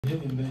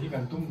hiền in đấy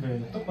gần tung về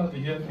tốc ba thì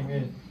hiền thành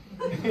nghề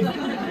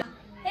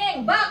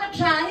hẹn ba cái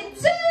trái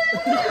chứ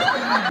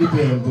đi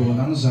về đồ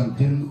nắng dần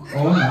tin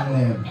ó nắng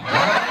nè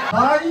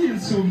ai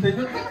sùm thì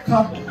nó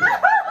khập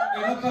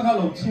nó có cả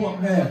lồng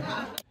chuông nè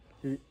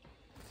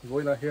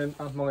với là hiền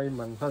mang ai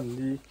mình hẳn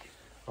đi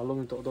ở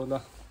lồng tổ đó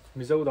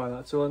mi dâu đàn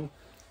đã chuan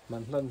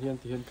mình hẳn hiền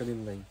thì hiền cái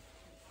này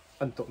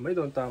anh tổ mấy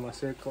đồn ta mà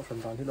sẽ có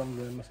phần đàn thì đông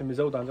người mà sẽ mi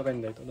dâu đàn cho cái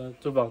này tổ đó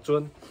cho vào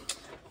chuan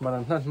mà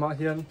lần hẳn mà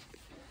hiền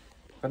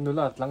kan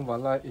nula tlang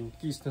wala in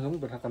kis na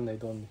nung berhakan na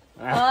idon.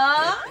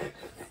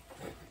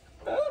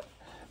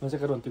 Masih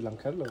karon tilang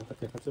kalo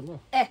kati katsuma.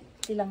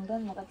 Tilang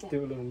don mo kati.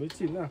 Tilang may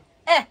china.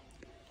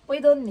 Uy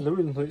don ni.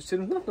 Lawin hoy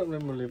sin na na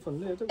mo lefon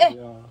ne to.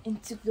 In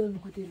chip don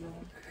ko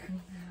tilong.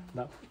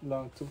 Na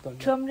lang chup don.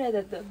 Chom re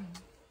da don.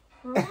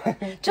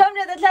 Chom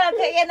re da la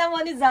kaya na mo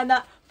ni zana.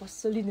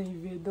 Pasoli na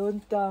ibe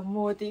don ta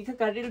mo ti ka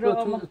karil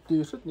ro ma.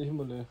 Ti sut ni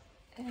mo le.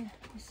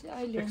 Si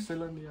Aileen.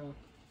 Excellent ya.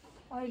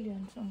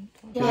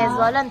 He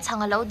zolan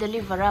chang lo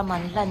deliver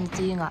man lan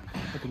jinga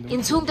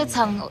in chung te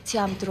chang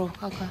chiam tro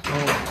kaka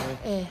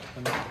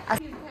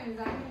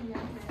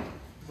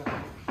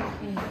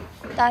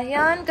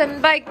tayan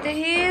kan bike te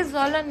hi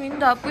zolan min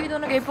da pui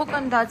don ge pok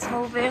kan da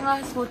chho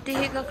venga soti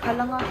hi ka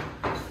khalanga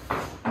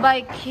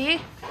bike hi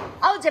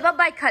au je ba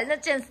bike khal na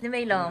chance ni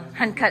mai lo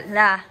han khal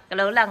la ka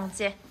lo lang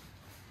che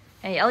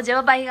au je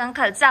ba bike kan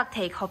khal chak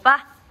thei kho pa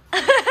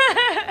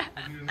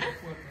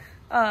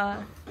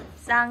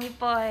sang一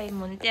杯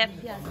门店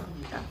片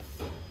的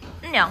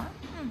娘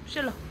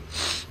是了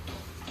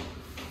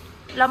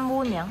蓝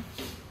木娘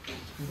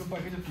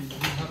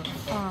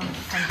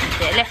看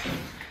对嘞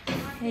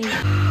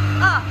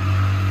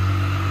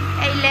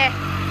哎嘞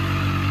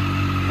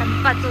看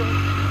把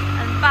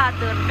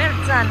的别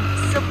赞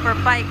super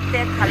bike 的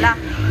卡拉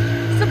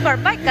super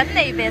bike กันใน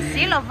เบ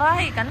สีละไว้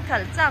กันขั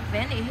ลจากเว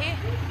นี่ฮี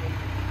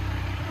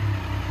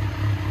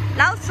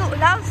老鼠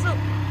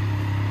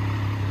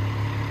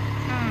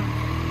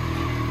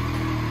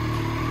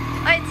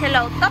ơi xe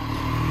lầu tấp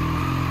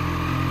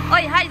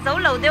ơi hai dấu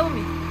lầu đeo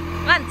mi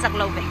ngăn chặt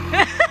lầu về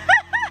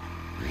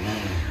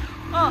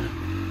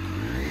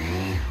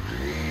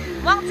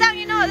Wang Trang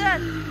you know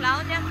that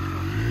lão nha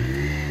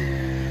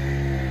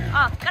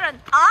cái lần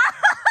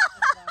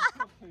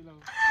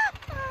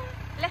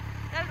lê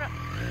cái rồi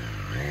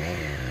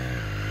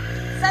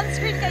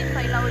sunscreen cái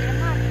phải lầu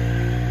liền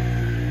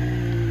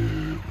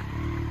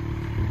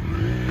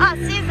ha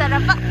xin giờ là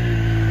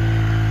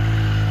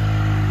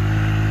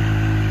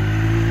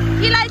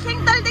khi lại sinh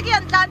tới thì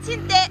cái đàn xin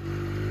tệ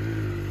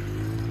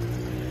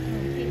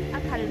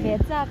khal về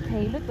chắc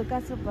thấy lúc tụi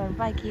các super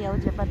bike kia ở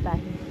chỗ bắt tay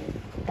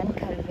kan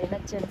khal về nó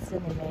chân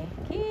sơn này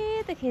khi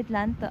tới khi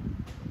Hlan tợ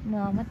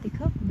nó mất tích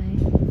khóc này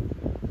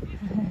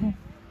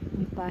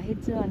mi pa hết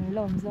trơn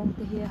lồng zawng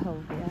tới here hầu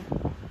vậy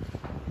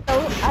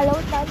alo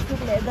tan xịt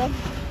lệ đó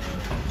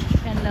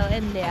kan lo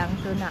em lẹng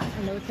tôi nã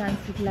alo tan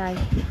xịt lại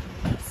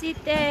xịt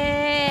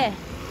tệ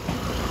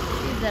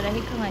giờ là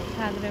hết không ai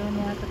khác rồi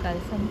nha tôi cả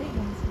xong đấy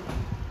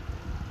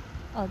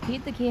kia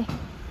kia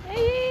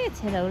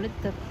chế đầu lít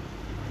tục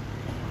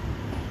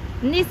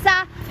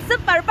Nisa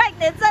super bike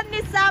này dân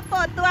Nisa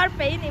bỏ tuar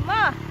pe ni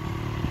mà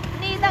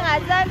ni đang ở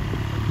dân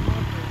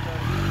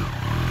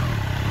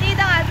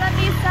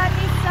Nisa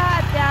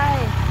trời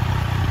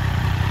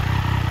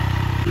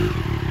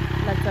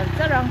là chân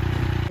rong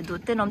đủ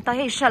tên ông ta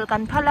hay sal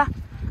kan phala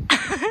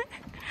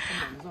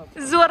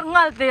zuar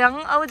ngal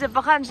tiếng au je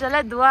pakhan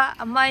sala dua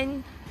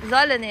amain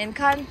zalen en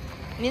khan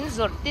min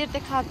zor tir te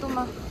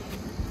khatuma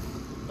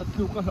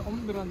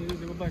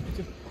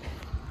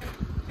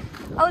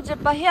au je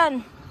pahian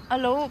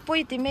alo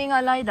pui ti me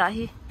nga lai da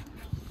hi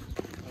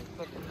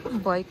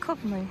boy khop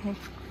mai he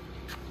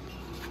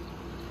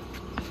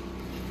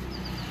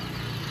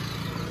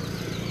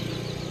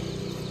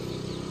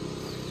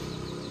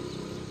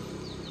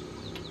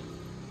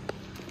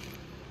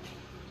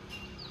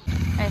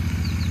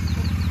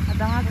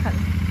adanga khan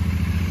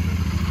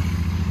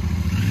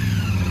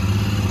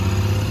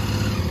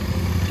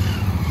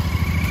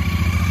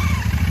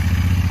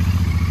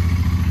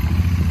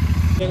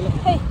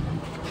hey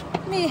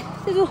mi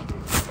tu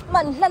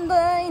man Hlan do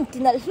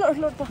tinal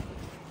hlor pa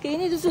ke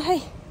ni tu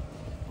hay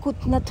kut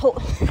na tho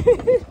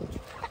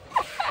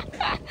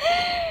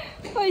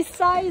oi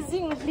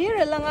sizing clear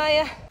langa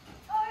ya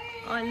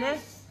ole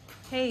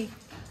hey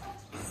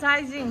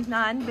sizing na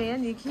an be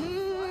ni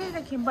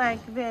ki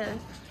bike vel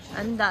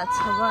an da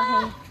chawa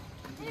hay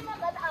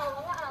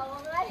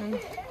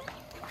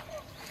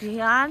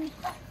yan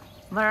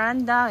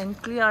veranda in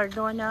clear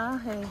dona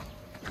hey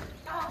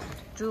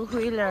two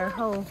wheeler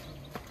ho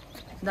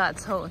đã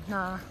sầu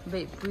na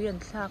bị quyền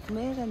sạc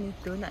mé ra như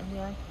tối nãy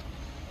nha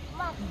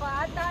mặc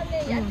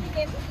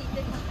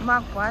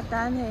quá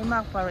tan này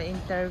mặc vào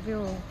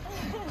interview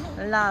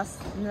last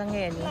là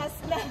nghe nè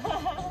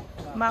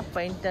mặc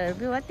vào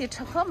interview thì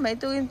chắc không mấy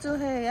tôi chú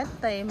hay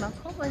tay mặc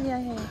không bao nhiêu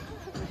hay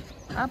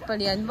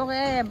liền bốc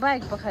cái bike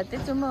bạc hạt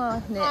tết chúng mà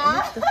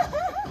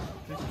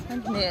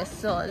nè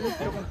sợ luôn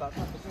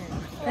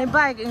cái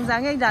bike anh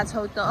dáng anh đã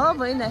sầu tớ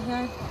với này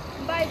ha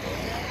bike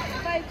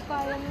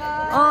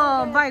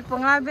bike po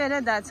nga be na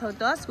da so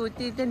to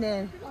scooty te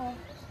ne.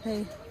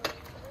 Hey.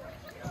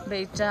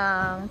 Be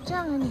chang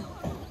ni.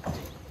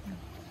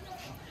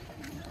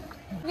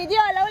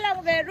 Video lâu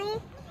lang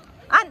veru.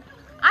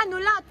 Ano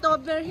lahat to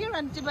over here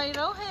an tibay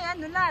raw hey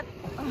ano lahat.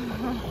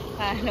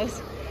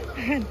 Halos.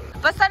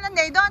 Basta na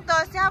nei don to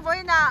siya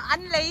boy na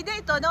an lay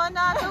day to no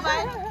na to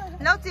bay.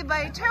 Law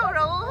tibay chao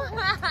raw.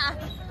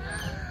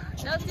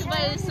 Law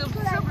tibay sup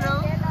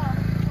raw.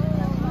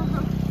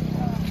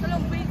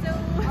 Kalong pito.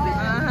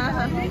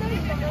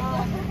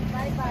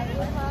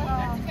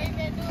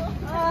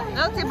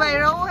 Law tibay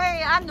raw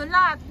hey ano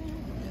lahat.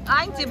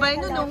 Anh chị bay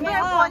nó nung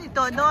bé con thì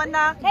tội đó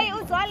na. Hey,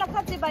 u xóa là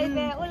khách chị bay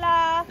về u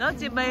la. Nó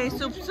chị bay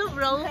sụp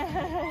rồi.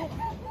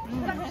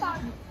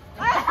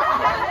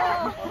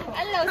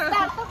 Anh lẩu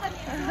sao có phần.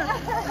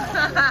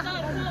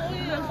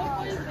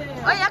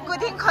 Ôi ya cứ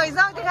thinh khởi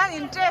rong thì看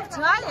你这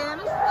车人。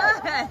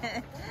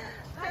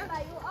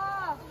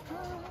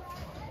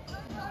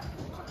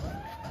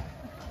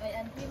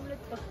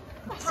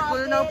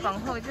School nó bằng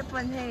hồi chứ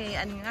bên hay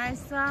anh ngay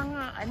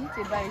sang anh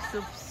chị bay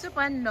sụp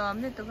anh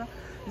lòm đấy tụi con.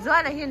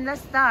 Rồi là hiện là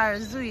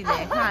star duy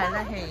lệ khai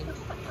là hình.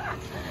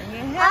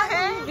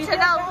 Thế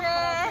đâu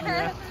về.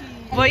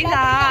 Với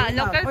là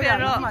lúc cái việc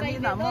rồi.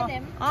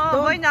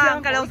 Với là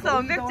cái lâu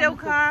sớm biết treo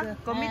kha,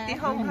 có mít tí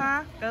hông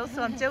kha, cái lâu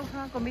sớm treo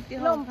kha, có mít tí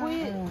hông kha.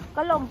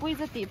 Cái lồng bùi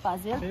sẽ tỉ phá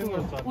dễ tụ.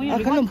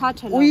 Cái lồng kha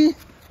chật. Ui.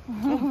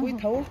 Ui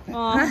thấu.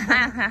 Lồng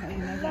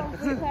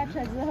bùi kha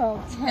chật dễ hợp.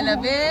 Hay là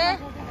bé.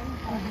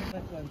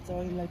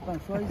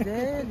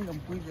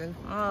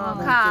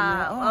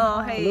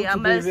 Hay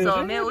mal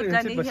sớm ấy út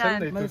ra đi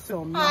hiền. Mal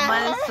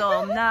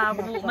sớm na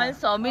vụ mal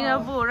sớm mình là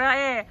vụ ra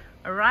ấy.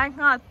 Rai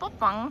ngọt bóp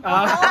bằng.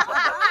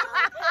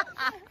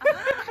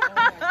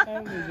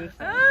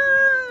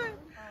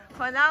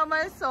 Còn nào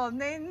mal sớm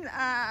nên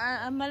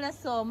mal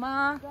sớm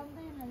à.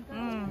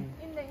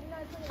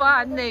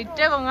 Pha này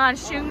chơi bằng ăn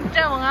sinh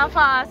chơi bằng ăn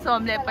pha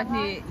sớm để bắt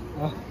nhỉ.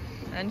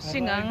 Ăn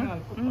sinh ăn.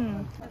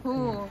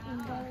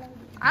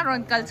 Rồi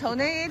cả chỗ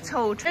này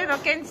chỗ chơi vào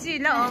cái gì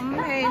là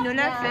hay nó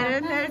là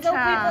phải là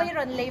cha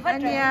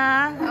anh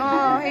ya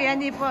hay anh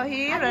đi bỏ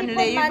hi rồi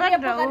lấy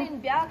bắt đầu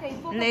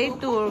lấy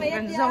tủ rồi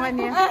xong anh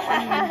ya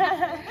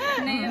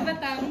này bắt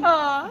đầu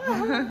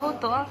vô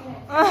tổ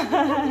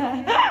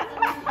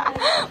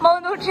mau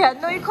nuôi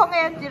chuyện nuôi không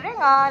em chỉ riêng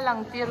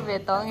lằng tiền về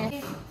tổ nghe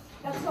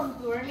Các sông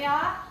tủ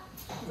nhá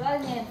rồi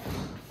nè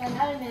anh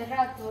ăn nè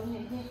ra tủ nè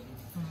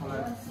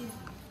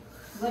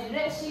rồi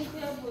dressing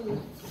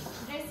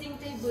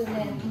table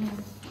nè.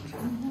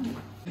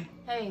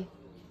 Hey,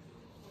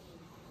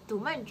 tụi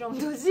mình trồng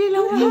tụi gì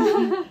luôn.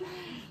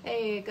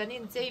 Hey, cái này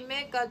chơi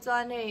mấy cái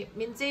chuyện này,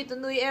 mình chơi tụi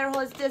nuôi air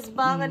hostess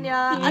bang anh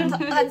ya.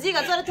 Anh gì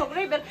cái chuyện thuộc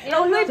river,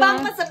 lâu nuôi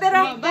bang mà sắp ra.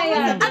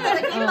 Anh là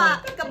cái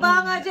mà cái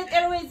bang Jet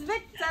Airways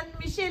vết, chân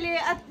Michelle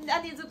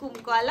anh đi cùng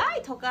qua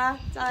lại thôi cả,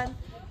 chân.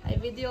 Ay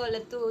video là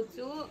tu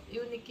chú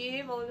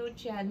Unique mau nu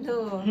channel.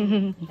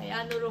 Ay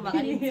ano ro ba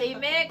kanin say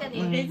me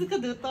kanin. Ay ka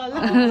do to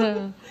la.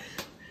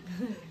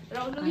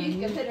 Rau nu hi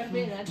ka tera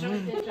pe na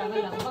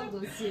travel lang bang do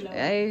sila.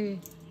 Ay.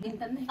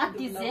 At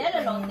di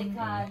zero long de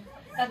kan.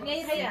 Kag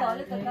ngay ray to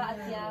le ka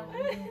atya.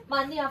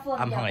 Mani a phone.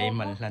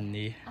 Ahmangaihi-Missbunny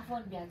ni. A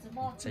phone bia chu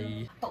mo.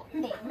 Chai. To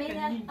te me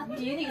na at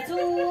di ni chu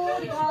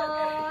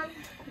kan.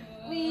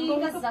 Ni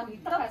ka sa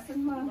ta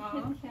san ma.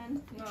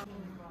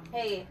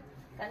 Hey.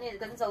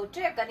 Kan dầu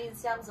trép kan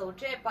siam dầu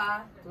trép pa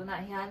tụi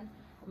này hắn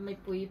mày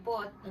bùi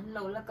bọt anh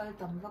lâu là cái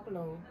tầm vóc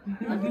lâu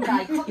anh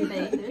đại khóc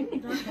này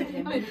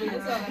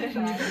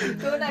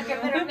tụi này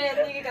cameraman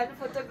đi cái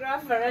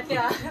photographer anh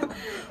ya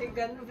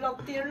cái vlog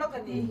tier lúc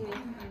cái này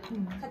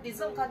khát đi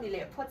xong khát đi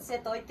lệ phốt xe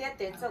tối tết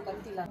tết sau cái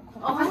gì là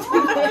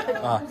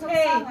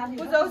Hey,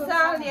 cô dâu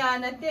sang nè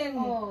nè tên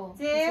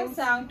chế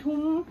sang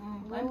thum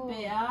anh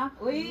bé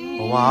ui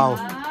Wow.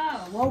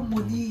 Wow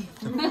money.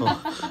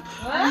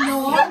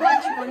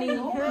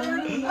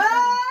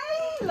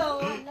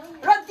 rồi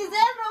thì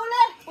dễ rồi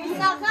lên ui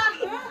sao khác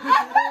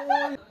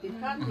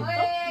ôi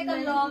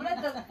cần lòm đấy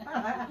từng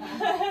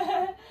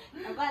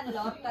bạn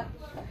lòm tật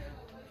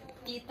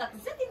kỳ tật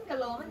rất tin cái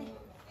lòm này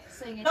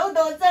đâu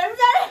đồ dễ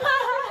dễ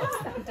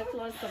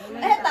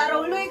ta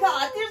rồi lui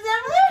cả tiêu dễ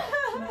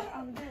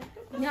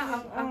nhà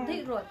ăn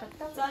thích rồi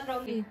tật cho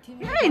rồi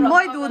Hey,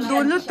 moi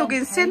đun lúc tụi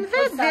cái xin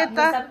về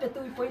ta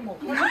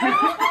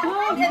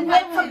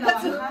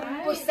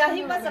Poisa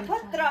hi ma sa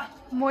phatra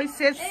moi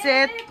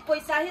set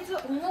poisa hi chu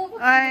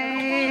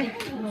ai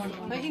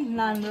mấy in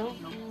nan đâu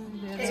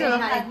chưa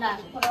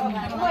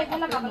moi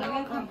khala ka ngồi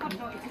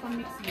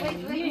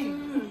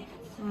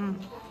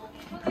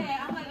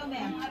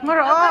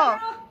rồi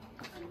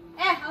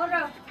ao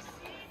rồi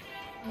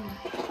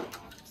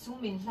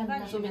sumin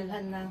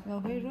han na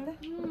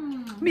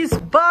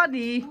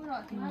Missbunny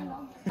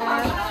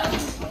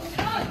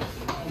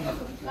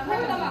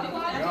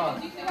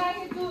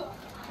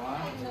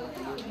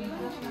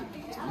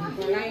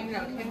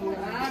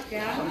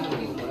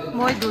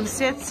moi đun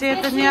set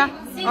nha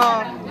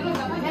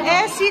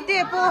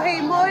site po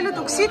hey moi lu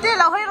tuk site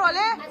la hoi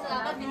role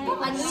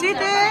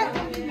site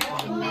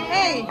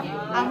hey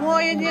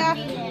moi nha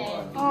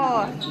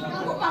Mo?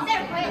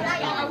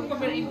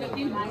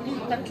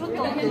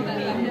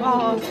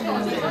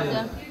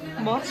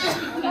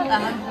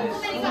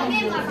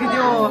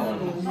 Video.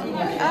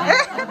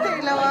 Tay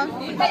lawang.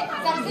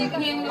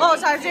 Oh,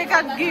 sarje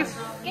ka gift.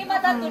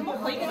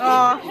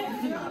 Oh.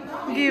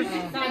 Gift.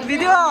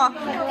 Video.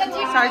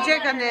 Sarje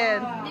ka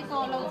din.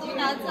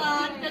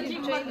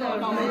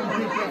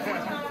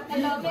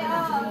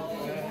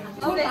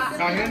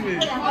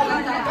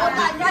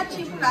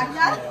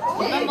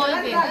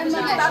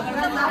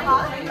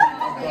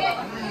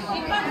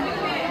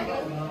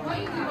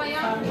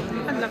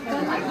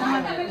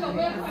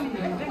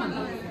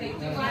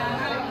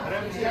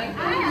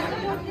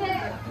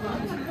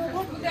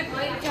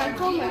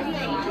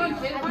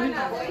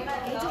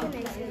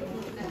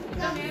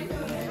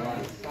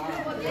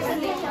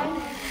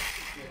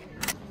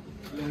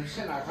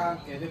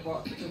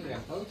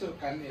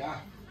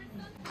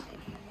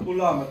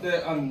 Pula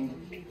mate an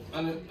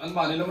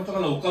mani lam taka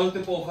local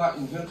te po kha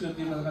in her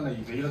tin na kana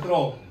i ve la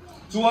tro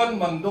chuan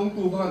man dong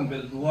tu khan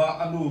bel duwa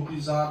anu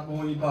pizza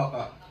moi ba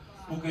ka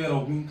puke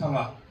ro min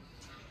thanga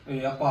e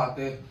apa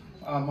te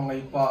a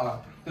mangai pa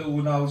te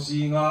unau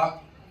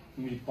singa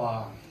mi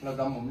pa la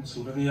dam mom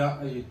churania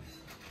ai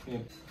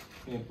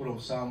e pro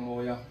sa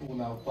mo ya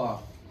unau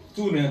pa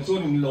chu ne chu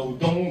nim lo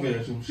dong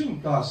ve sum sim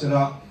ta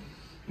sera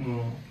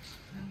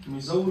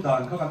mi dấu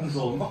đàn các anh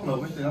rồi bắt đầu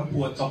mấy tiếng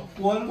buồn chọc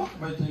cuốn bắt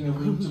mấy tiếng người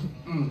vinh chụp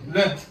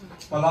lên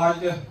và lại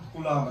kia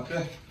cô làm mà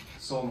thế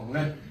xô mỏng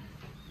lên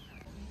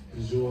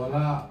rùa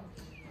là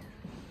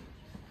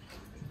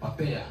bát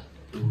tê à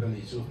đủ cái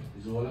này chú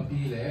rùa là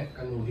pi lẽ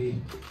cái nụ hi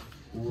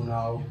u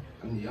nào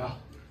cái gì à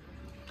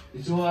thì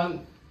chú ăn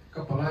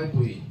các bà lai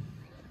bùi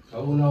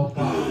cái u nào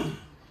pa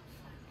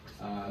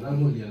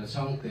lần một liền là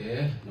sang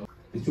tế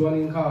thì chú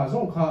ăn khá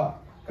giống khá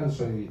cái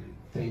sợi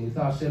thì người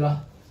ta sẽ là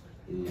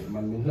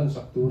man min lan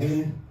sak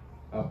turin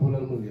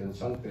pulan hulian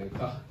sang te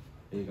ka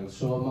kan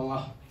so manga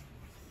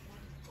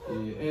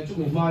chu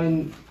mi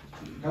main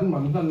kan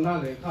man lan na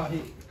le kha hi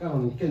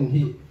kan ken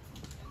hi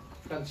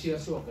kan chia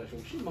so ka sum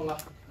sim manga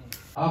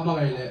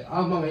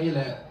amangai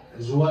le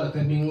zuwa la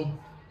te ming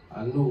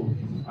anu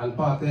an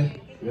pa te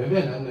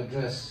ve an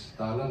address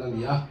ta lan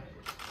ania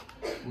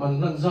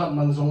man lan za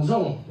man zong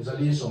zong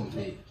zali som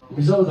ni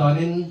mi zo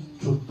danin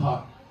chut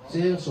pha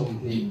che som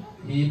ni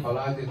hi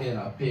pala te ne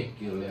na pek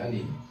ki le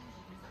ani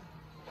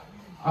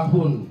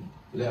ahun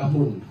le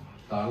ahun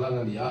ta lang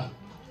ani a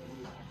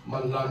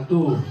man lan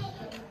tu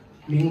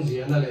ming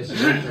zia na le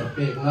signature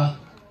pek na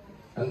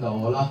kan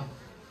dawola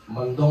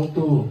man dong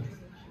tu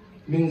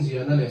ming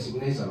zia na le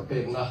signature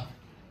pek na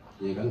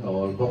ye kan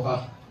dawol boka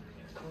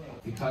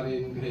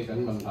ikharin gre kan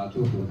man ha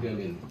tu tu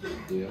kelin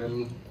ye rem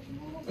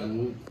kan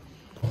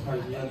kai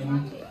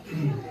yanin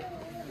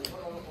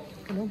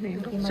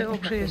So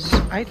Chris,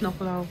 ait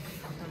nok law.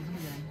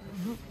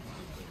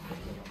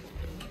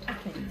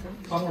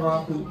 Phang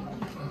ra tu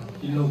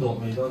in lâu độ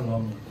mày đó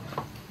ngon.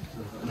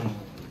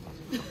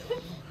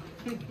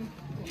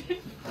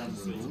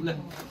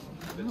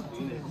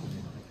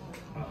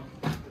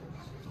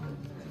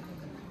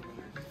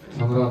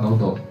 Phang ra lâu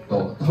độ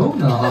thấu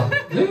nào,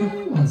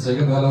 mình sẽ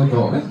cái lâu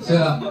độ đấy, chứ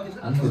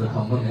anh cứ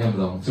không có em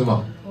lòng chứ mà.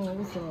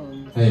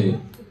 Hey,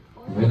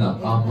 với là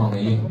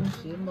Ahmangaihi,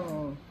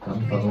 kan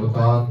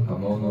panutan,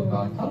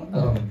 kamunutan,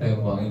 antara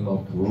menteng wangin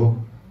lawmthu,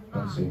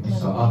 kan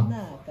sehisa.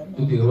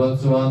 Tu tiruan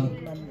cuan,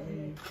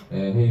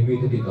 hei mi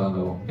tadi kan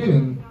lo.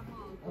 Even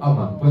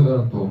aman, pun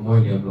orang tu moi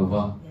liam lo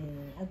ba.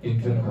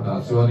 Intern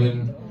kata cuanin,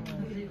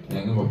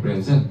 yang mau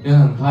present,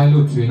 yang hai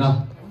lu cuina.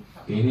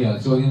 Ini ya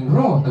cuanin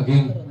raw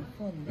takin,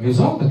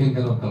 misal takin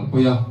kan orang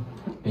puya,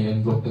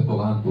 yang blok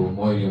tepokan tu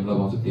moi liam lo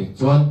maksud tiang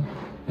cuan,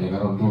 kan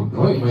orang tu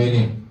roy mai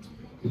ni.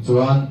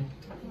 Cuan,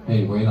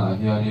 hei boleh nak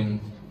hianin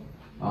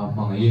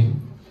Ahmangaihi,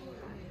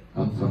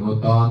 kan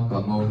panutan,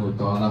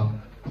 kamunutan lah,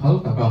 hal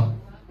takah.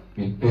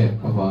 Min pe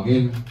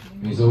kawangin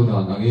mi zo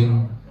dan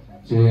angin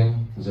che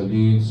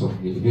zali sok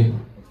ni hi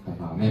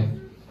kafame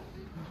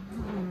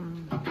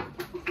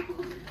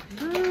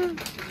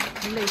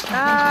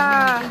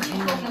Leta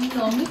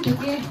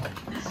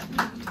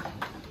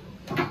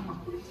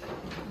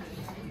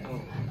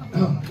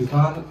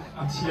kita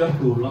asia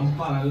tu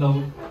lampa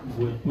lo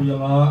buat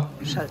puyang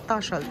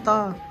Shalta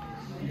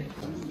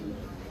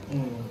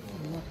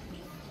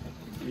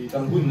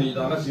kan hun ni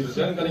da na sir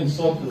sen kan in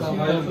sop tu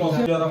hai ko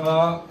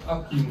yaranga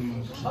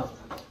akim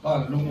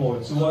kan lungo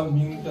chuan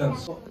ming ten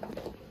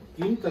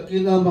kim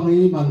takina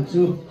mangi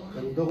manchu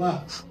kan donga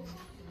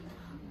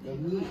kan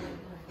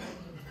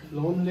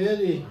lom le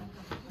ni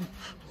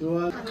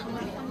chuan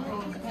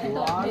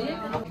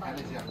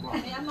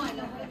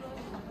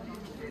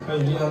kai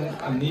ni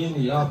an ni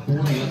ni a pu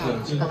ni chen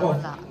chin ko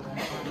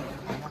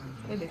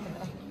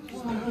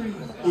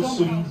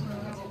usum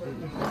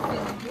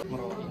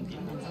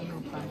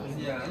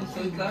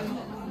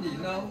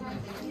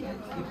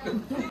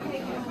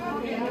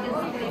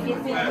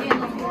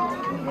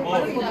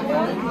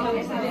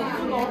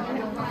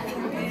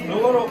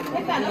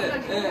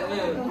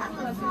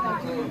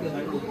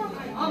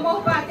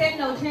Mau pakai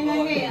nấu chén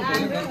ngay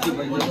ăn,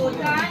 đồ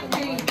cá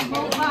thì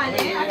mau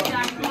pakai ăn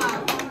chả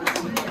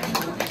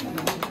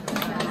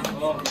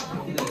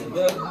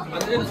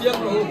anh em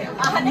chiang luôn.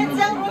 Anh em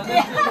chiang luôn đi.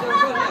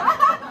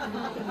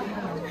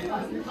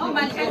 Ông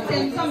bạn cái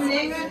xem xong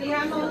lên thì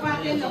ham mua ba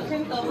lên lộc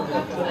xem tổ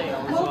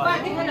mua ba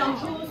cái cái đồng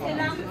xu thế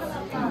lắm.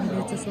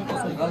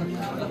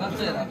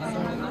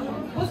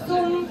 Út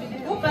sung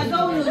út bà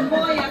dâu lùn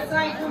bôi à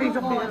sai cũng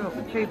còn.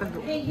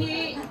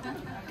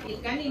 Thì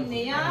cái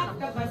này á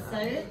các bà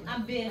sấy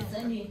abes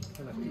này.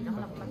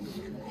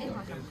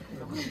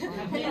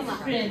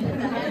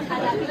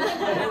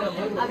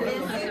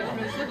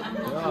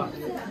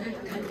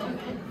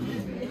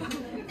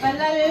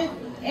 Padahal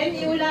em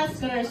yêu là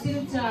sờ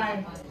silchar.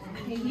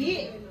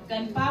 Thì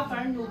cần pa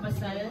phản nụ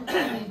pasal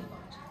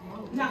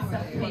nặng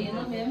sập thấy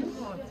nó mềm.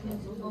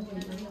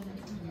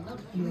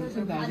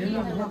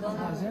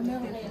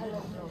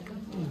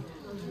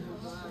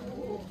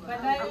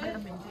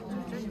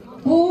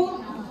 Hu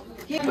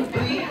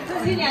Khiangte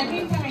xin nhà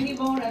thêm thằng này đi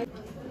vô đấy.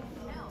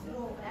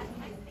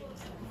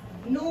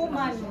 Nu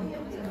man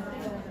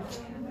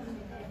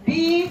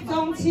bi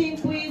trong chín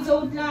quy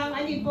dâu lang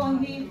anh đi phong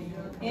hi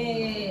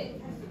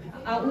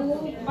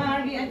u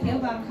Barbie at thiếu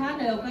vàng khá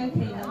là cái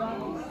thì nó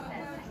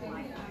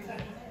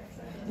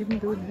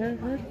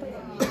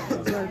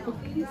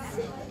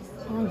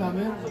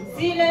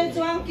si lên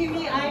choang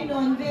kimi ai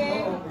non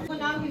về con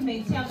nào thì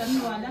mấy chia cắn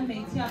loạn là mấy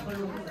chia cắn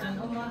lục cắn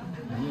ông á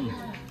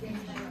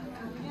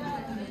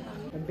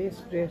best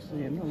dress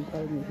này không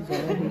phải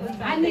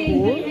anh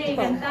này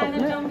gần ta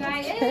nó trong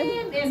gai em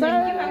mình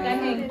cái mặt cái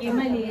này kiếm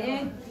mà đi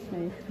em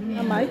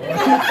mấy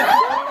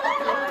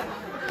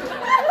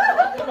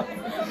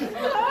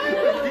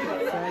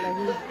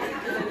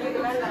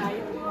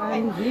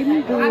anh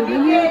Jim tu anh đi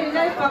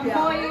lên phòng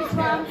thôi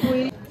xoang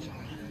quỳ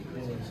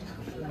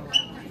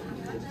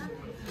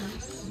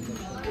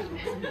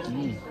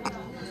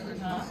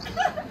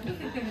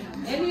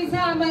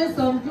Elisa mà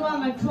sống chuang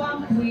mà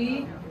chuang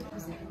quỳ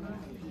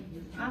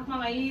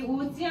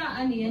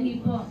Ahmangaihi-Missbunny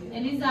ani po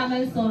Elisa mà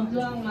sống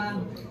chuang mà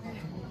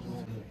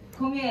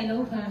không nghe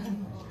lâu cả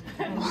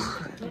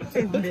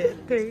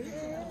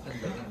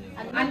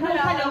anh không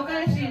phải lâu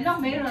cái gì lúc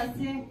mấy rồi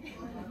xem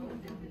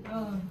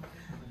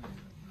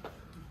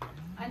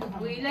anh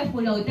quý lấy phụ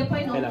lội tới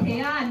phải nấu thế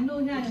anh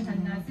nuôi nha thành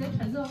là xếp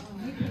thành rồi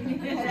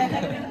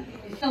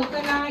đầu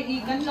cái này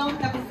thì cái lông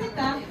đặc biệt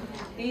ta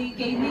thì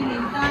cái này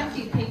liên tan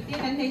chỉ thấy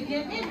cái này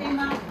cái biết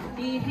mà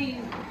thì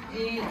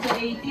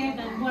chơi cái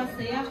cái quạt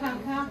xe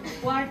khác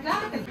quạt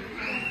lá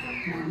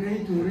này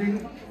chủ rinh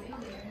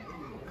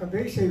cái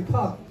đấy xây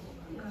phát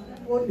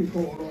ôn đi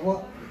cổ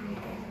đó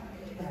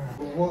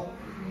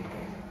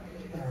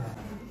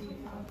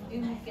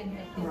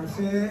mà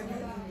sẽ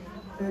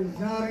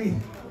jari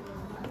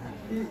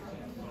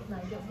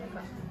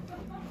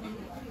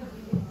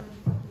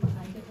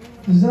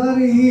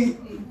jari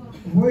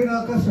voi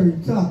na ka soi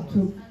cha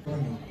chu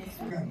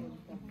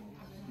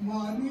mà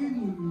đi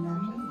mùn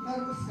nắm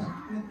ăn sạch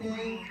nó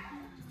tê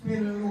về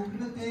lục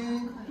nó tê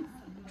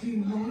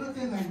chìm lục nó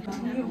tê này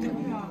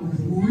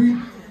vui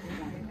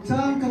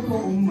trang cái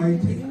bộ mày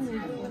thì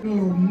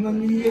lùm nó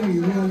nghe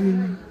gì rồi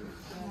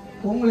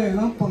cũng lẽ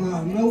lắm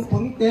bằng nấu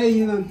bằng tê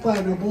như là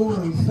phải là bố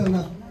làm sao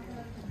là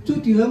chút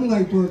thì lắm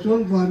ngày tuổi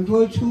trốn vàn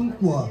đôi chung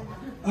của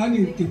anh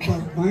ấy thì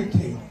bằng máy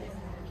thể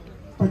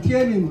và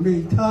thiên này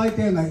mình thay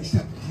cái này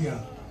sạch kia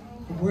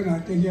với là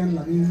cái hiện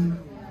là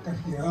cái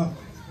kia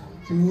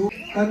chú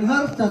cần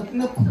hát sạch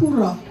nó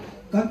khura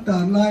cần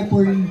tàn lại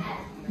bồi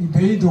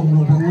bị đồng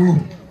nó bằng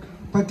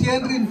và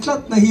thiên rin sạch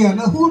là hiện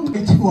nó hút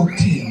cái chuột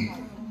chìm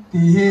thì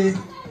hệ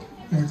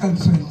cần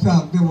sửa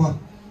sang được không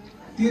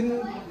thiên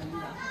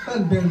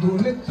cần bèn đồ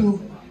hết chú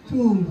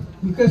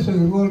cái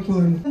sửa vào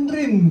chuồn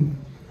rin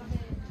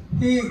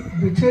hi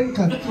bị trên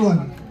khẩn chuồn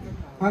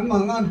anh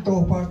mang ăn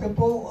tổ pa cái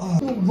bộ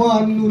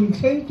van nun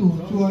thấy tủ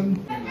chuồn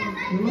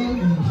nó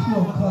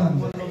sửa khẩn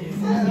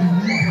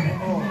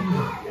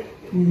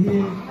thì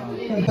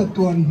cái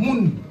tuần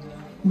hun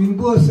mình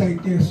bữa say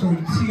để soi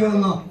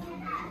xiang à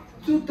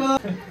chú ta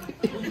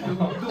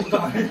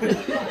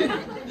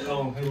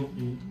lòng hay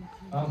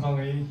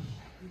Ahmangaihi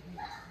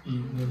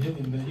người hiện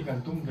in đấy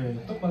cần tung về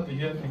tốt mà thì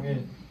hiện anh ấy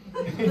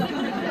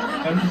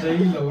cần giấy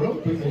lâu lắm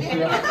với người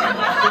xưa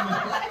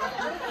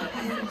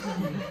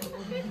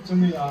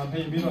chúng mình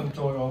hay biết lần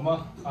trôi ở mà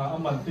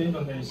anh mình tin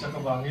lần này sẽ có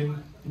vàng in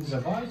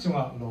giờ vãi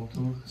chungah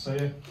lawmthu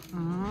sawi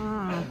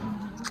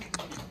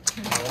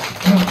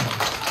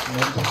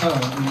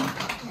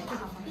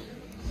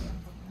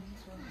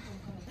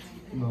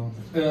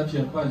cái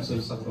chuyện quan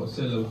sự sạch của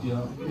xe đầu tiên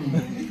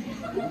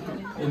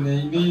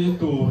này đi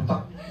tù tắc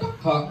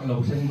khác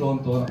lầu sinh con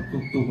tôi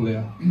tục tục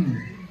lẹ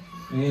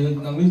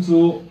năng lý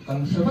chú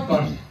cần xếp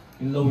cắt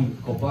lâu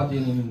có ba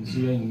tiền mình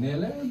xuyên nè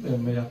lẽ để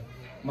mày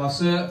mà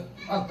sẽ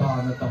ta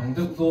là tổng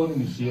được con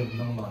mình xuyên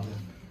năng mà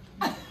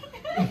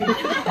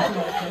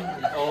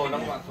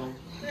năng mà thôi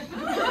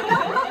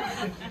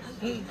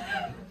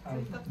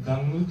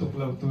đang nuôi tục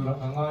lầu tôi là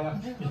anh ai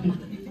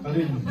cái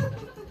gì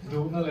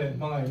ดูนั่นแหละ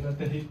มาไงนั่นแ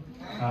ต่ที่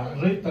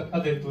เรื่องตัดอะ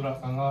ไรตัวละ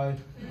อะไร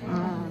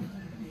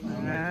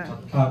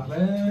ตัดแ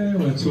ล้ว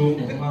มาชูง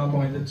มาไง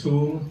จะชู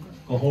ง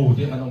ก็โห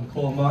ที่อันนั้นค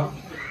อมาก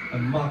อั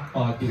นมาก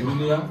ป่าติด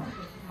เนี่ย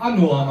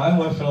ăn nua mà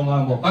mua sầu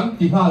mà một cắn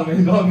tí hàng này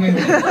thôi nghe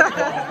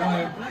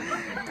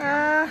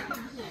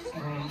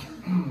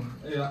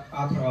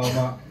thảo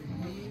mà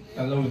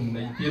cái lâu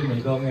này tiên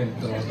mấy đâu nghe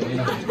rồi đấy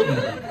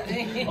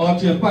là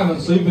chuyện bài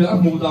mình xây về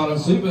mù đà là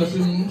xây về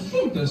xin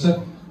để xem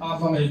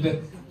vào ngày đây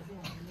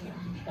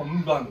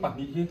ông đoàn bạc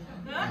nhị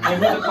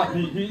ông đã bạc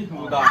nhị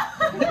mù đà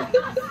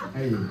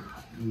hay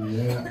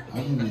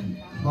anh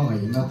vào ngày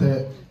nó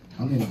thế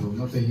anh nhìn tụi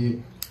nó thế hi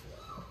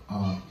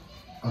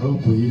rồi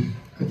bùi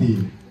cái gì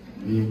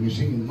mình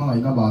sinh vào ngày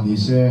nó bảo đi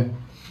xe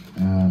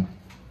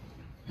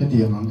cái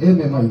tiền hàng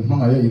em mà vào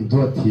ngày in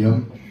tuột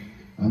thiam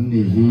anh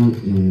đi hi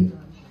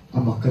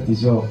mặc cái gì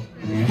cho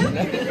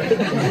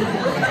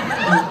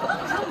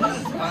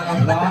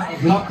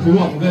lắc thú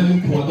ông về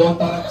lên phủ đô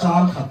ta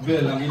chan khát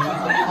về là mình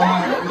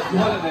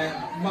nói này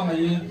mang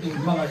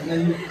ngày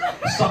này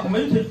sắp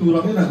mấy cái tủ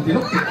rồi cái này thì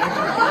nó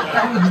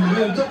ăn gì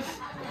lên chứ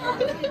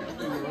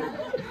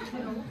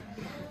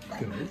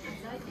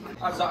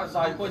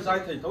dài coi dài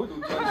thầy thấu đủ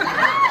chơi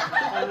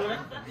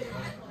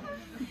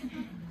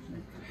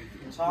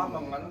cha mà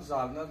ngắn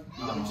dàn nó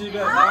làm chi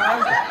vậy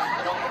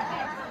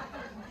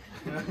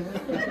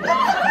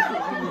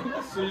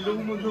suy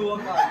lung muốn đua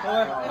cả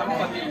thôi anh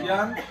phải đi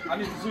gian anh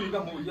đi suy cả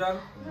mũi gian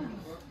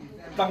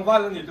tăng vai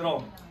lên nhỉ rồi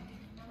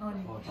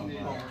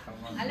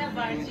anh là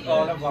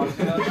vợ là vợ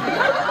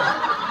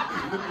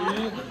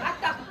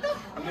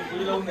anh quý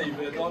lâu này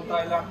về đón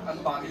tay là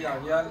anh bạn đi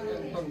hàng gian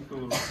tuần từ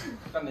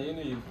cái này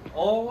này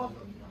ô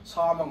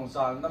cha bằng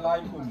sàn nó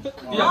lai cùng đi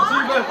hàng chi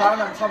vậy ta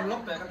làm xăm lốc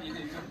tại cái gì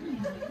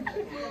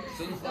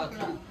thì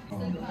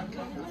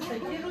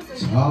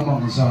cha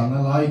bằng sàn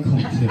nó lai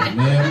cùng thế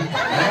nên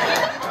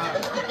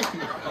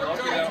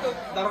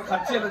đang khát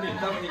chết là gì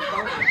đang gì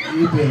đâu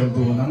đi về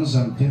tụ nắng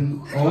sẵn tin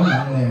ó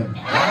nắng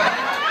nè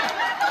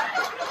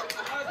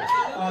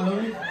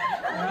lối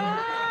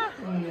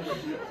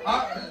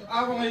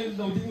vào ngày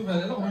đầu tiên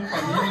về nó không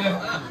phải như lên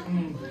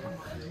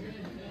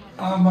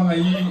vào ngày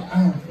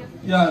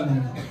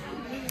yên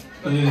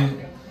thì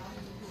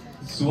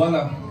xuống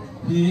là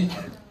thì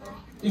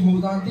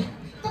mù đàn thì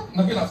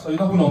nó cái là sợi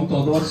nó không nóng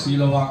tổ xí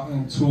làว่า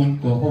chung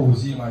tổ hồ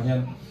gì mà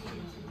hiện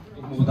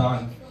mù đàn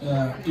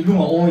lúc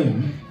mà ôi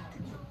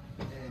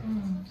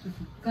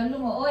cái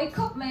lúc mà ôi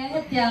khóc mẹ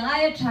hết tiếng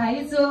ai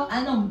trái cho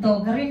anh ông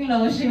tổ cái ring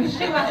lô xíu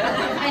xíu mà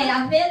ai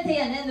ăn bên thì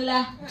anh em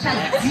là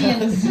chặt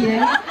giềng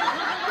giềng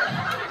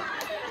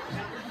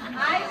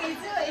ai cái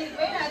chứ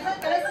mấy là rất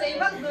cái sấy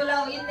bắc đồ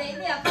lâu in đấy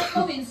nè không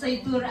có bình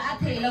sấy đồ ra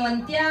thì là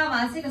anh tia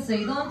mà sẽ cái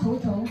sấy đón thủ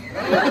thủ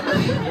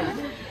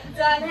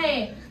cho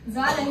này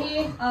do là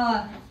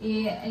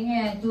hi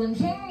nghe tuần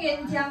khen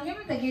yên chăm hiếm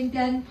tại kiên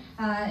tiền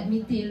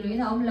mình tỷ lưới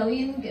là ông lâu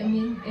in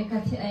mình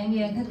cái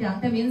nghe cái tiếng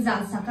tại mình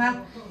giả sắc á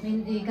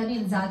mình cái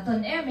mình giả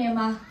tuần em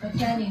mà cái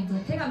thiên mình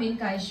tuần thế mà mình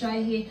cái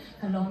xoay hi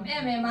cái lồng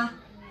em mà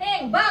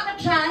em ba cái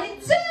trà hết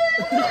chứ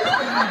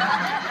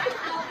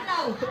ông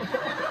lâu chứ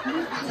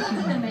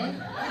là mấy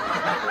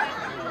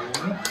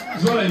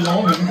rồi lại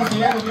lỗ mình cái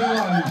tiếng của nó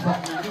là mình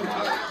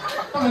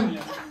phật mình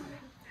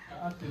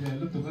thì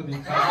lúc tụi cái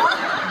tiếng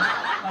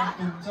ăn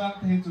tụi chắc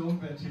thì chúng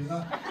về chỉ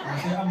là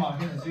sẽ ăn mà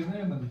cái là gì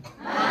đấy mà đi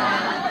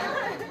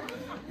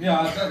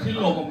nhà cái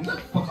lỗ mình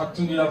phát khát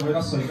chúng là về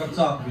nó sấy cái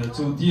chắc về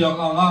chủ tiếng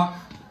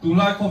tụi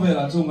lại có về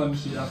là chúng mình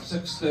chỉ là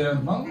sex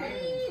tem măng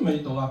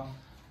mấy tổ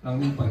là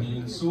mình phải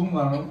in zoom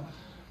mà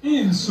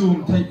in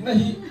zoom thấy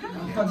này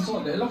cần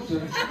số để lóc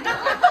chứ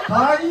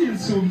ta in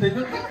zoom thấy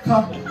nó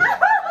khát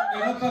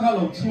cái nó các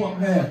lỗ chuột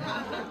này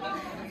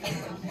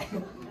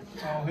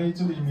hay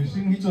chú ý mình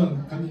suy nghĩ chuẩn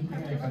cái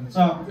này cần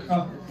chắc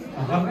các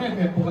hàng em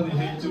về bộ cái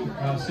này chú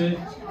sẽ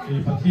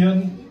phát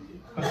hiện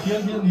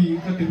hiện đi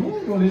cái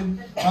tiếng rồi lên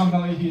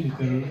Ahmangaihi thì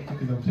cái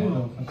đầu tiên là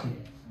phát triển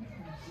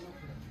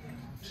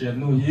chuyện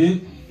nuôi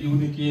yêu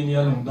đi kia nia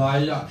lồng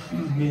đai à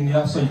mình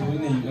nia xây cái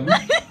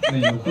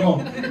này được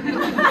không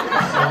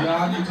xây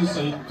đi chú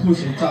xây thu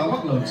xây trang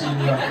bắc lồng chi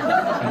nia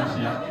cái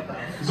gì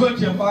rồi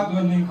chuyện ba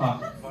cái này cả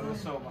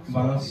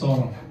bao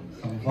số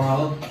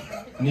vào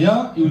nia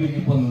yêu đi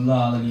cái phần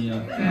là nia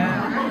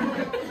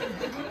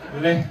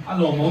lên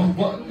alo mong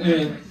vợ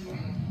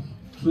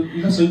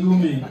nó xây của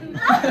mình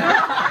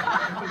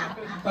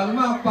cần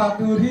mà bà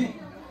từ thì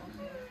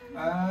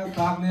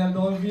tạc này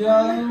đôi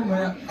viên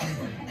mẹ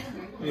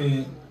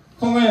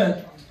không nghe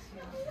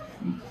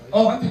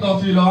anh thì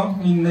đọc gì đó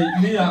mình này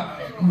đi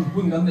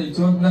quân ngắn này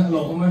cho nên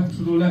lộ mày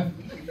chú lên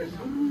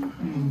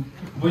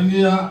với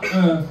đi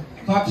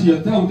phát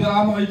triển theo cái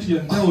Ahmangaihi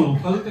triển theo lộ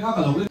cái khác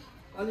cả lộ đấy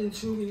anh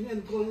chú mình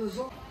nên con nó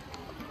rõ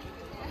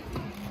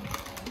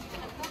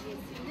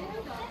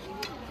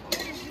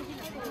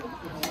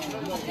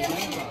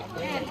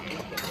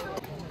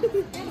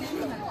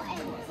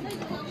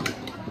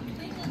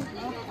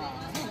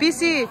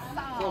PC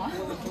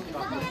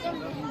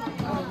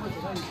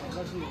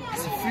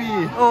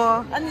free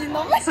아니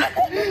너무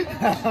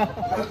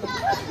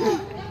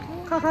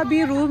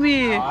카카비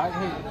루미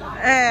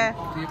예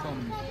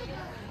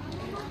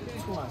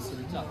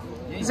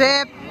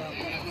잽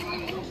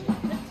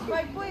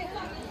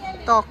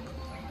떡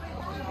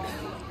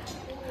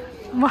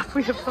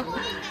마프였어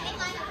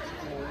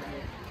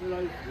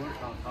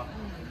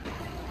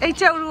Ei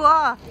cheu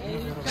rua.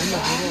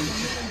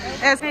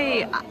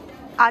 Ei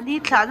ani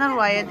thana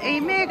royan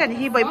ei me kan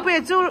hi bai pu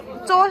chu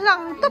cho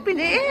lang to pin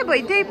e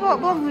bai dei po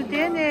bom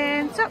te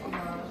ne cha.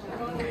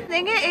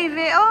 Nge ei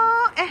ve o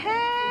he.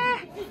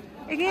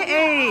 Nge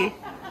ei.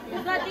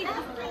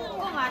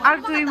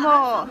 Artui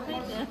mo.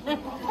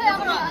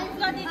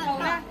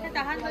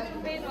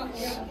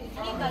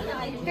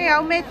 Hey,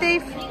 áo mê tê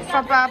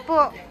phá bà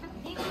bộ.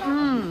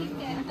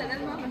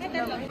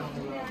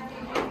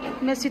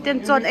 Mẹ sĩ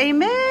tên chọn ấy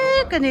mê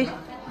cái này.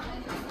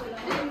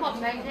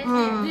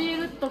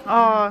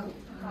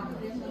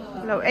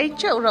 Lâu ấy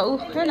chịu rượu.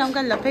 Thế nào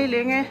cần là phê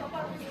lên nghe.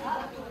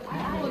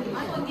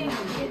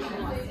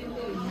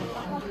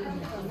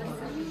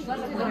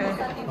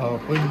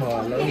 Quên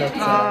mò lấy là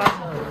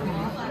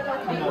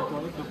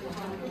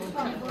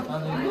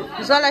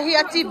do là hi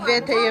chip về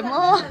thì em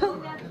ô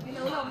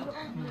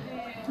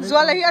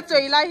do là hi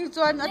chơi lại hi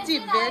chọn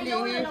chip về đi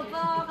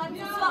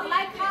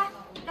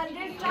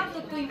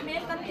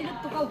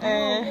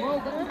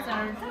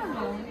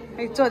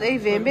hi chọn ấy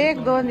về make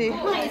đó đi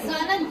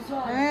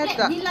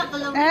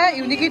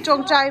yêu đi cái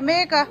trồng trái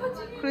make à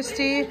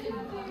Christy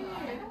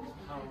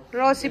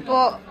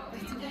Rosipo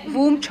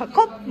vum chọc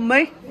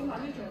mấy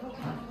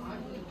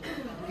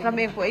làm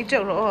em của ấy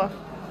chịu rồi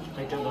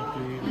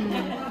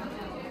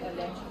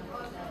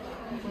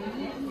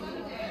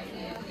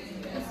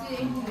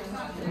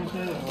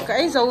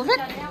cái dấu vết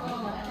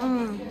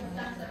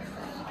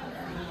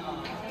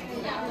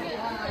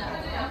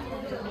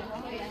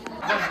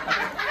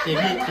chị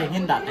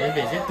hiện đặt đấy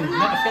về sẽ từ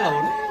mất cái đầu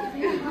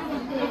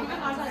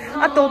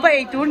à tổ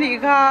bảy chú nị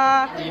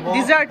kha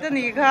dessert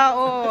nị kha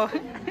ô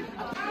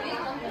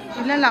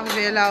nên làm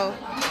về lâu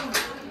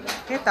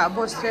cái tả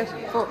bột sẽ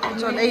bộ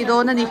chọn ấy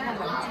đó nè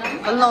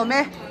còn lâu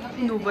mẹ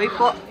nụ bấy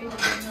bộ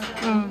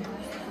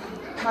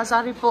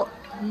masari bộ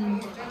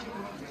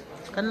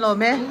cần lâu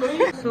mẹ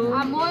su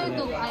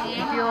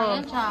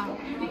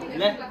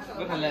lẹ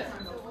có thể lẹ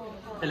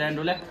phải làm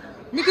đủ lẹ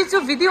ní cái chú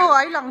video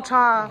ấy lăng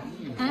trà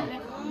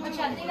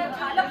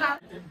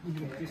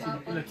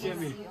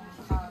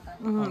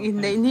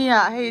in đấy nè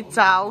hay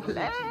chào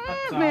lẹ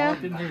mẹ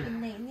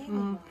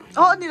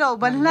ô đi đâu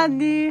bắn lần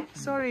đi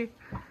sorry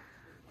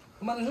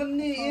mình lần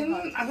ní in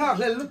anh học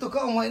lên lúc tụi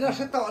con mày nó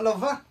sẽ tạo lập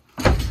á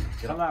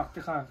cái lạc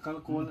cái khang cái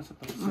cuốn nó sẽ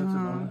tập sẽ cho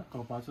nó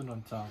cầu báo cho nó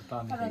chào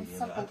tan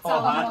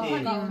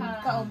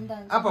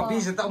à bảo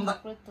bi sẽ tạo đó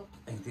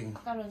anh tin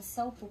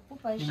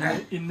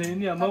in này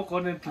nè mau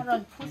con nên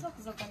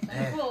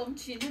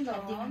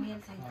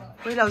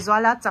bây giờ gió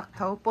lá chặt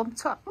thấu bom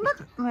chọn mất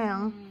mẹ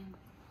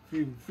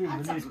phim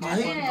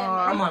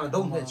à mà là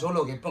đông hệ số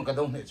lâu cái bông cái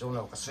đông hệ số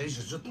lâu cái xây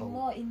sử dụng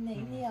thấu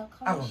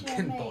à còn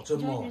khen tổ cho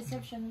mò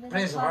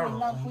bây giờ nó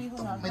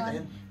mấy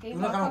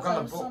tên nó cái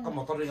làm bộ cái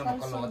motor nó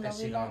cái làm cái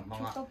gì làm mà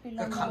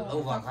cái khăn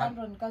lâu và khăn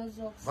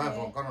và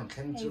còn cái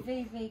khen chứ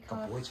cái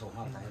bối chồng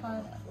họ thấy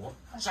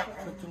chắc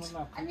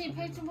anh nhìn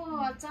thấy chúng tôi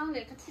trang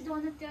để cái thi đua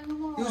nó tiếng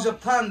không? yêu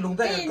dập than lùng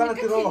tay cái cái đó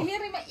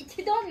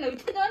thi đua rồi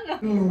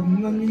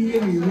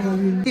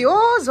thì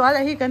ô gió là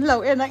hi cần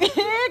lâu em này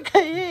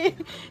cái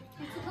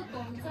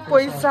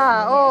bồi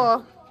xa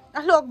ô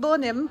à lộc đô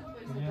ném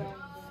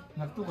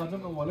nãy tôi còn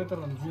trong cái wallet tôi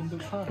làm zoom được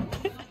sao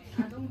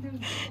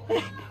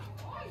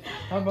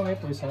anh bằng cái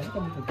bồi xa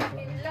cái mình tự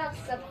lạc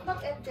sập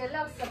bắc em chế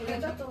lạc sập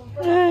lên các tùng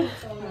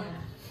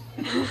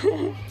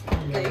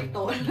đấy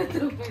tối là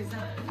từ bồi xa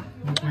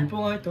mình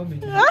bông ai tôi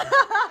mình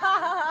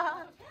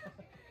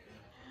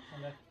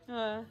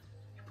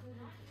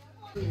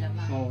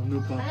nụ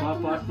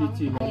pa thì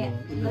chỉ là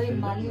nơi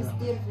mà lưu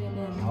still về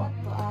nó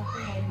to à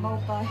ngày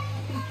mau pa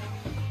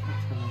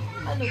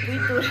ano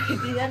pito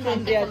di na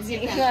nandiyan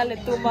singal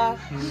tuma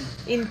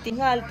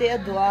intingal te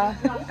adwa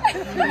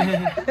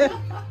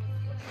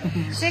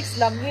six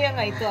lam hiya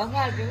nga ito ang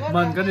hal bingo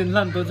man kanin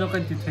lan to jo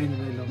kan ti train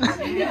ni lo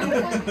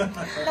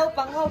lâu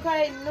bằng hậu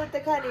khai nô te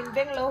khai in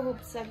beng lâu hụp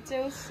sạc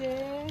treo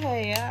xe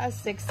hay à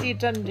sexy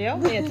chân đéo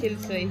nghe thil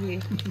soi hi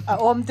à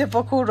ôm te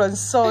paku ron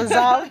so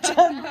zao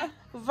chân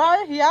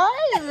vai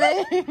hiai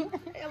về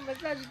em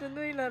massage tu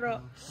nui la ro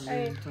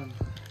ai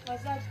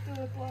massage tu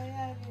po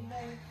ya ni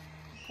nai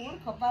pur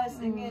khapa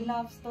singe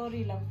love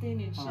story lang tin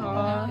in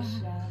sha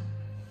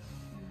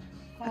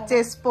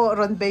Jespo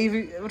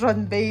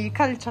ron bay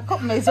khal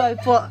chakop mai zoi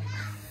po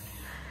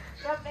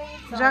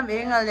ram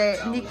eng ale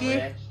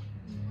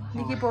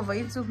niki po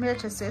vai chu me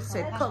che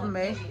se khop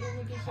mai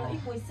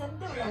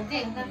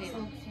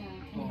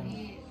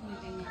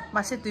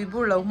mà sẽ tùy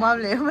bu lâu mau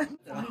lẽ mà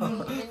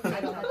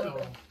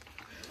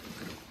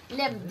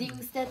lem ding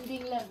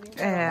standing lem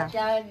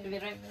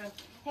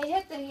hey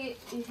hết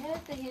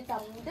thì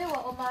tầm đấy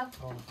wa oma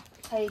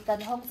hay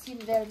cần hong chin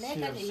vel me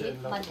kan i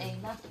man ei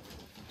na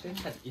trên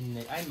thật in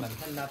này ai mà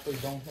thân là tôi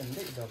dong thân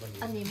đấy đâu còn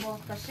anh mo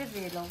ka se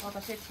ve lo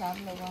ka se cham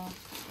lo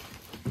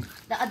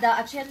wa da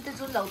a chen te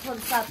chu lo thon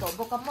sa to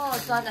bo ka mo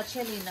chuan a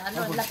chen in an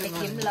on la te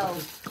kim lo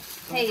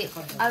hey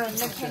aron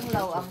na theng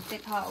lo am te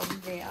kha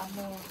om ve a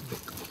mo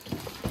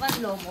man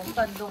lo mom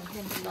kan dong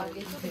hen lo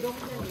ge dong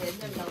hen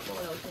le lo ko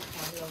lo te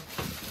kha lo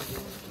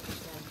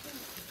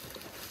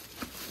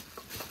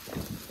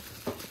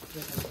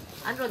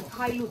anh rồi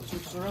khai lụt chút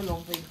rồi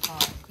lòng về khá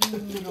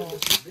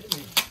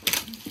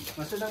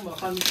mà sẽ đang mở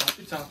khăn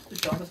ít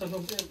cháo nó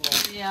xong thế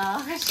rồi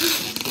yeah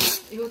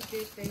yêu tê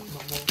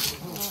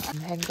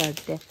anh gọi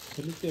tê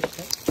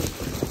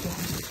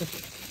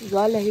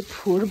gió lấy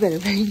phur bể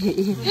bể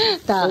nhỉ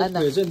ta anh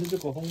à dân thì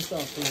có hôn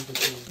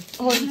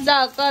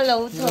cha có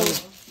lâu thầu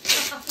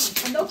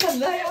anh đâu cần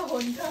lấy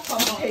hôn cha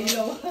không thấy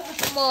đâu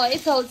mỗi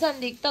thầu chân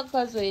đi tắc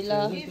cả rồi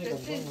là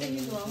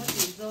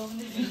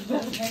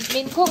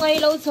mình không ai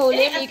lâu thầu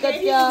lên đi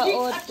cái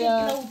ột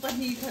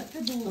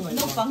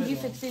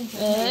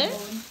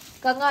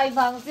cả ngày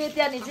vàng xe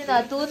tiền này chỉ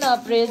là tu na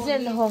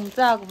present hồng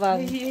trạc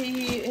vàng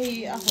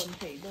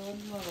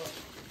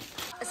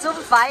sum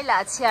phải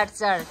là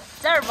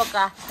char bọc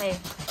à hey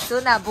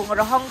tu na bung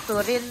rồi hong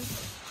turin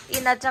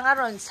ina changa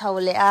ron chau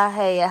le a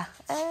hey à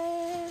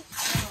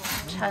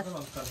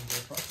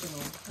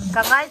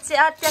cả ngày chỉ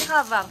ăn tiếng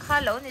khá vàng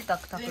khá lâu ni tắc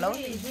lâu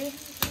ni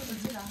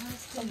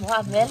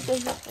hoa mến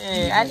cái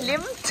anh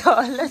liếm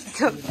cho lên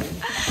chụp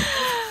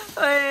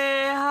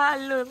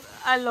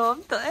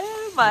lawmthu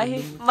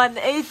vậy mình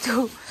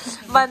eitu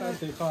mình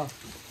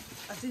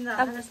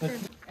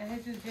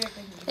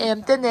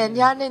em tên này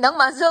nha này nắng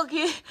mà sao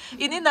khi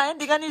ini này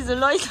thì cái này rồi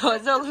lôi thổi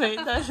rồi vậy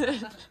đó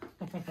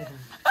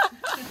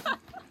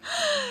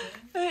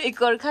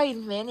ikor khai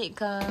in men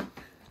ika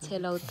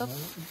chelo tóc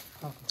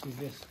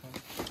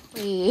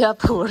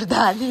phur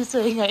dali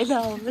soi ngai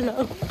lâu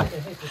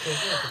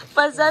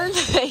pasal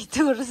này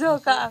tur zo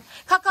ka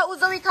khaka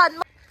uzawi khan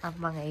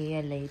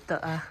Ahmangaihi lấy to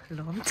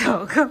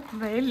lawmthu ka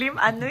mai lim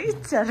anui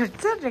char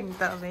ring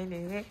to mai ni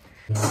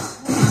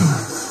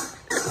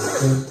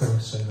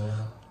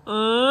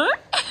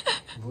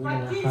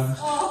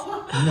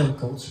mình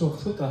cậu chuột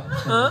chút à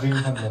riêng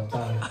hành làm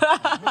tay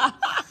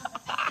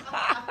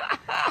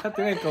các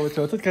tiếng cậu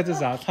chuột chút cái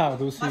giá thảo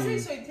đâu xí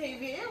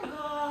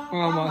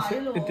mà sẽ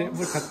để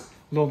một cái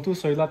lawmthu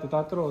soi là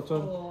ta trâu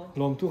chọn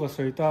lawmthu cái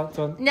soi ta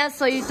chọn nha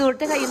soi tur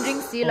te ka in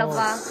ring si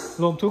lawa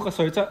lawmthu cái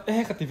soi cha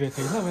cái tivi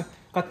thấy na mấy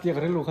cái tiệc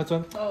cái lục cái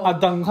chọn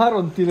đằng hà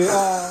ron tile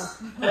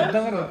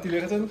đằng hà ron tile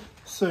cái chọn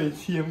soi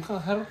thiêm cái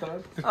hà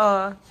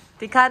ron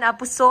thì khan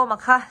apuso mà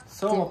kha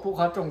so mà phụ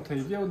khá trồng thấy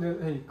video này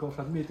hey có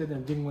phản mi tên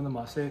em ding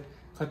mà sẽ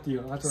khá tiệc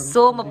cái chọn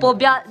so mà po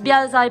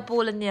bia zai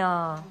po lên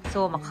nha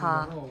so mà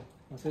kha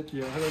mà sẽ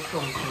tiệc hay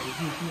trồng thấy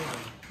video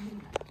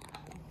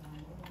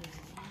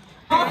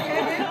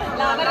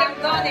là cái răng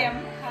to nè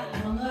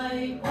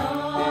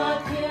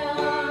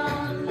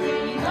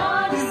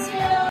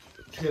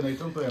Chuyện này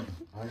trong tuần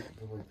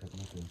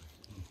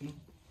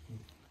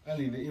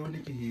anh này yêu đi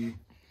cái gì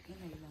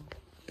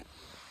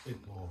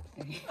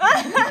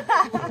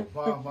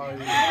và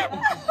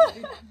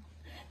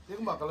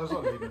tiếng bạc là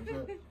sao thì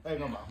anh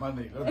nó bảo mà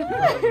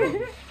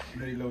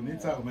này lâu nít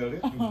sao mà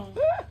đấy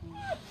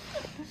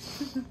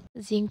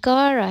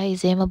Zingkar ay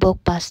zemabok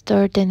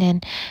pastor tenen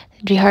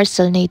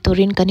rehearsal nei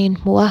turin kanin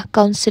mua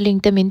counseling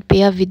temin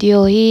pia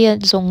video hi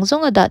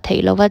zawng ada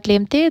theilowat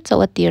lemte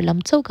chawatir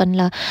lam chau kan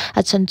la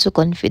achan chu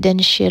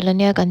confidential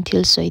ania kan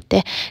thil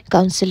soite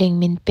counseling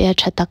min pia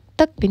thatak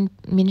tak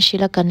min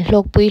shila kan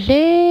hlok pui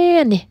hle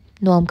ani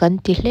nuam kan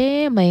ti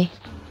hle mai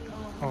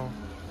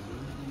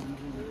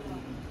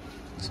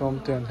som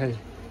tiền hay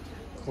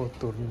cô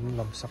tuần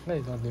làm sắc này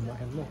là niệm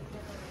hẹn luôn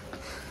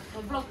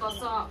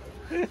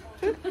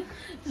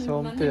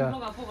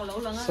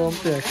som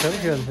tiền khéo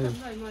hiền thì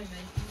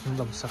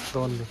làm sắc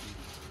tôn đi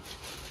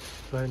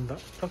lên đã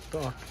tắc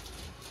đó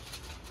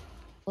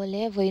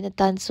ole voina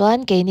tan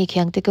chuan ke ni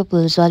khiangte ka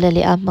pul zwala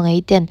le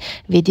Ahmangaihi ten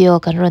video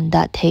kan ron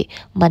da the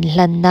man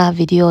hlan na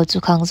video chu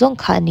khang zong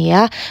kha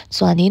nia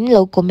chuanin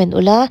lo comment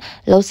ula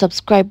lo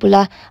subscribe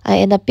ula a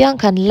ena piang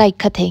khan like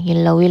kha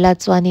thengin lo ila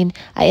chuanin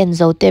a en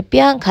zo te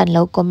piang khan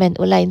lo comment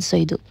ula in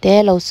soidu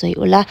te lo soi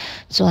ula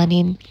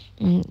chuanin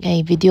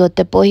ai video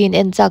te po hin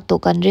en chak to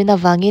kan rina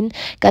wangin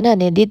kan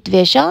an edit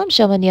ve sham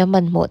shamania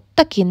man mo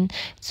takin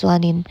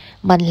chuanin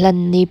man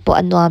hlan ni po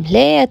anwam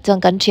hle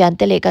chang kan thian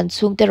te le kan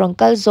chung te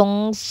rongkal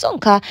zong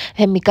kha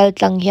chemical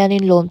tlang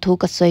hianin lawmthu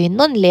ka soi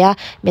non le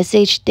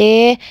message te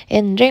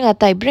en renga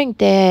tai bring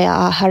te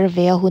har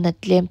ve hunat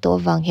lem to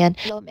wang hian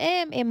lom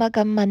em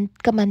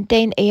ka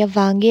maintain e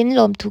wangin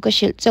lawmthu ka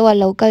shil chawa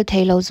local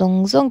thailo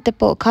zong te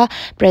po kha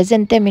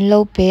present te min lo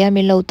pe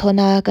mi lo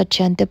thona ka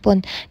thian te pon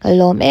ka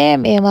lom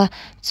em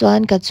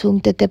chuan ka chung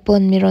te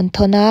pon mi ron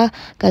thona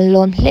kan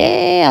lom hle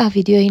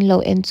video hin lo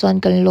en chuan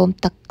kan lom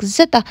tak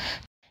zeta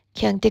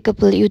Khiangte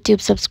couple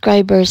YouTube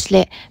subscribers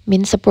le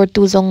min support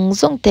tu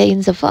zong te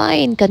in the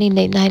fine kanin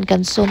nei nahin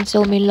kan som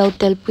min lo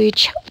tel pui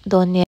chap don